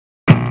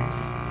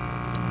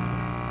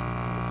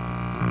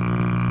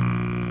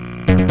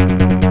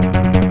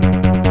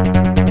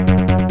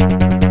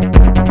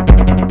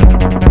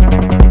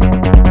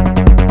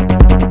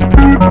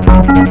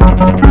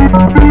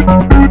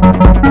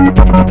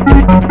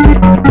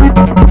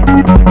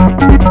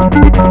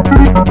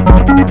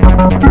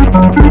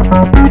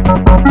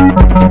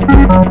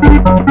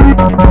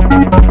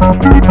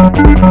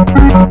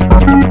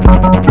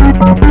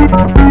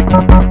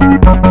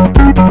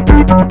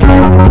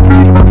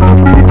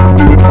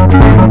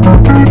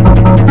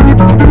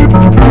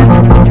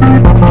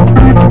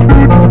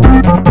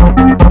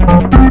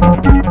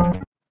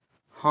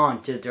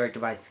Haunted is directed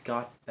by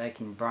Scott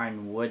Beck and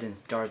Brian Wood and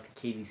stars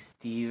Katie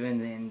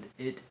Stevens, and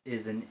it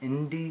is an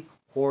indie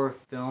horror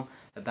film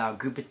about a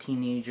group of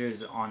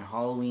teenagers on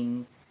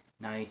Halloween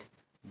night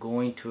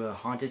going to a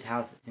haunted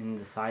house in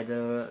the side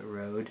of the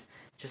road,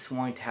 just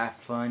wanting to have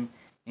fun,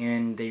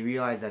 and they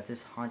realize that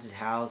this haunted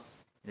house,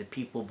 the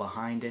people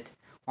behind it,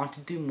 want to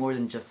do more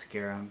than just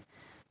scare them.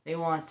 They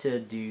want to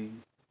do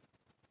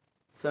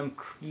some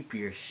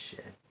creepier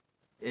shit,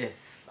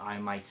 if I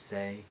might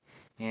say,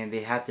 and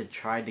they have to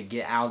try to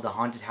get out of the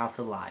haunted house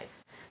alive.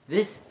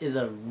 This is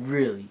a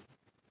really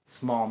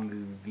small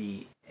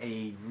movie,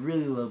 a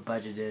really low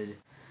budgeted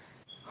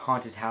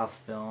haunted house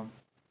film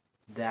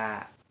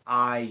that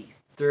I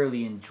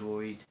thoroughly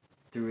enjoyed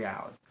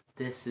throughout.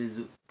 This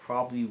is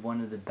probably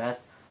one of the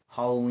best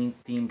Halloween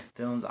themed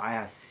films I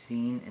have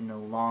seen in a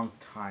long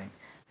time.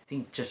 I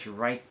think just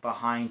right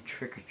behind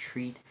Trick or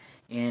Treat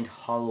and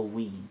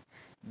Halloween.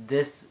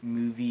 This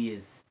movie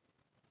is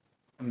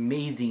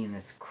amazing in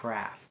its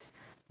craft.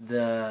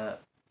 The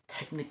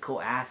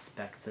technical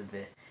aspects of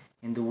it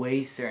and the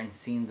way certain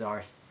scenes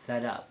are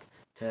set up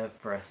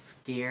for a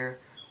scare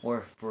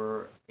or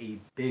for a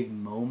big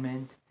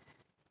moment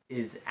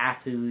is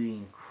absolutely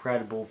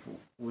incredible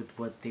with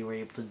what they were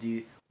able to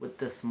do with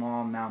the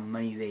small amount of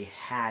money they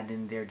had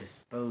in their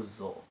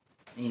disposal.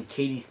 And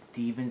Katie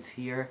Stevens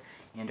here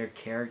and her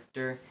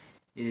character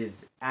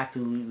is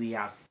absolutely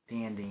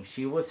outstanding.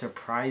 She was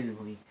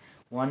surprisingly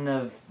one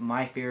of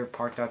my favorite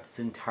parts of this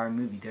entire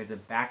movie. There's a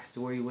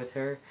backstory with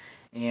her,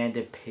 and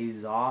it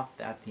pays off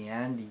at the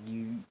end.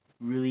 You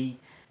really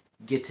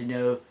get to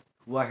know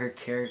what her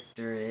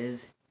character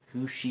is,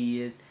 who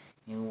she is,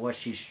 and what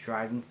she's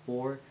striving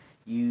for.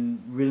 You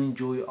really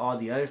enjoy all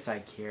the other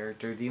side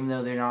characters, even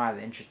though they're not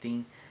as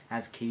interesting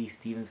as Katie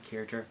Stevens'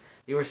 character.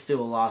 They were still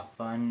a lot of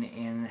fun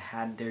and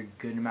had their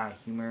good amount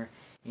of humor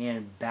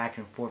and back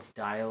and forth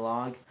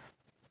dialogue.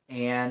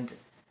 And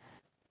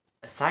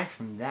aside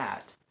from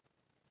that,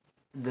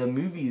 the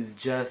movie is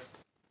just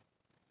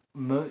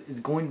is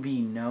going to be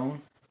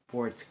known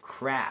for its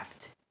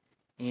craft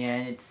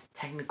and its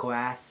technical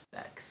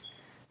aspects.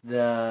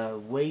 The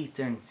way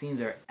certain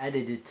scenes are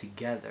edited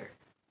together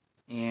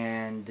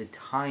and the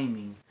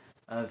timing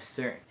of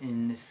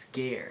certain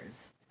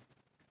scares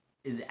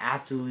is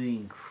absolutely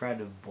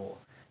incredible.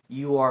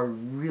 You are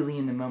really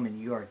in the moment.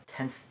 You are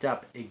tensed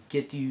up. It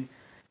gets you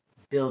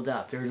build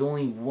up. There's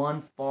only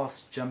one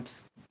false jump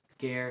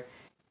scare,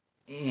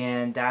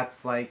 and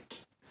that's like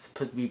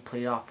supposed to be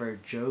played off for a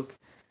joke.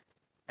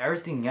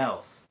 Everything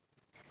else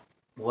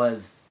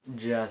was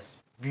just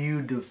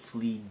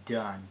beautifully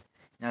done.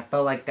 And I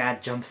felt like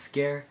that jump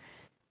scare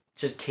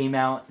just came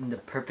out in the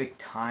perfect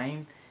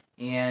time,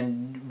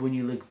 and when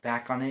you look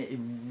back on it, it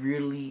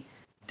really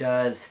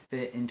does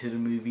fit into the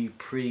movie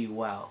pretty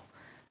well.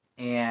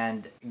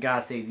 And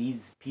gotta say,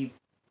 these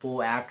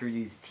people after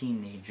these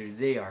teenagers,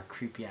 they are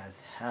creepy as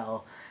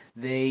hell.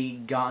 They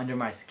got under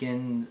my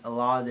skin. A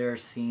lot of their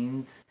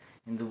scenes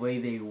and the way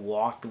they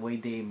walked, the way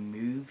they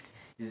moved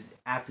is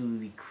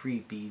absolutely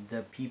creepy.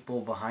 The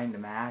people behind the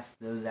mask,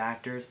 those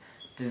actors,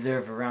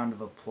 deserve a round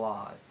of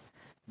applause.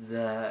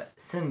 The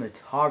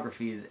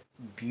cinematography is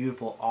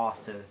beautiful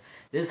also.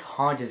 This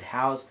haunted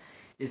house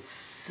is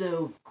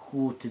so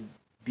cool to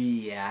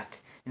be at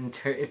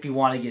if you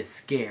want to get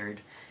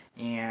scared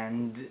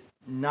and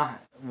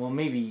not, well,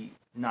 maybe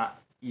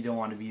not, you don't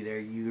want to be there,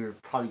 you're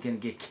probably going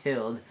to get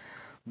killed,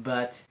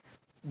 but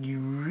you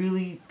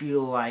really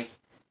feel like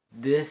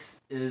this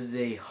is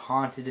a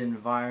haunted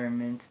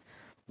environment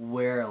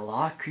where a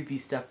lot of creepy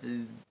stuff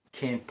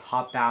can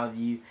pop out of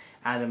you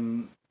at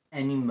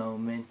any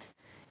moment.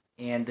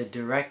 And the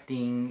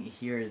directing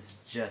here is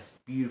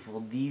just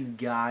beautiful. These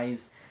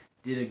guys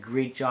did a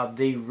great job.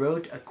 They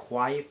wrote A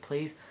Quiet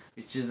Place,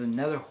 which is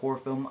another horror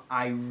film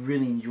I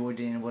really enjoyed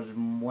it, and it was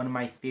one of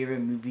my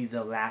favorite movies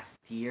of last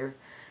year.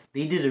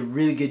 They did a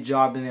really good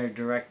job in their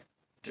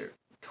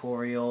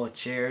directorial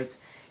chairs,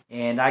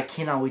 and I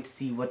cannot wait to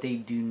see what they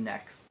do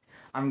next.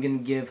 I'm going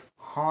to give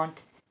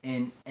Haunt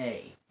an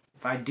A.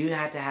 If I do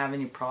have to have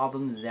any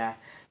problems that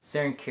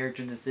certain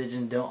character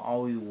decisions don't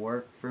always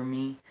work for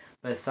me,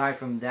 but aside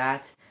from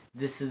that,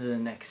 this is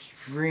an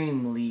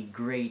extremely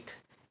great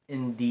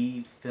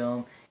indie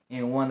film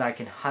and one that I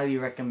can highly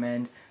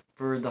recommend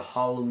for the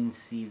Halloween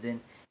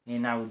season,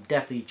 and I would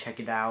definitely check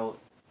it out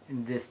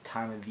in this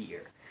time of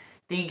year.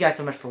 Thank you guys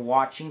so much for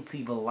watching.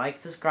 Please leave a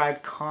like,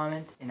 subscribe,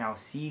 comment, and I'll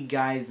see you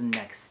guys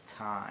next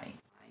time.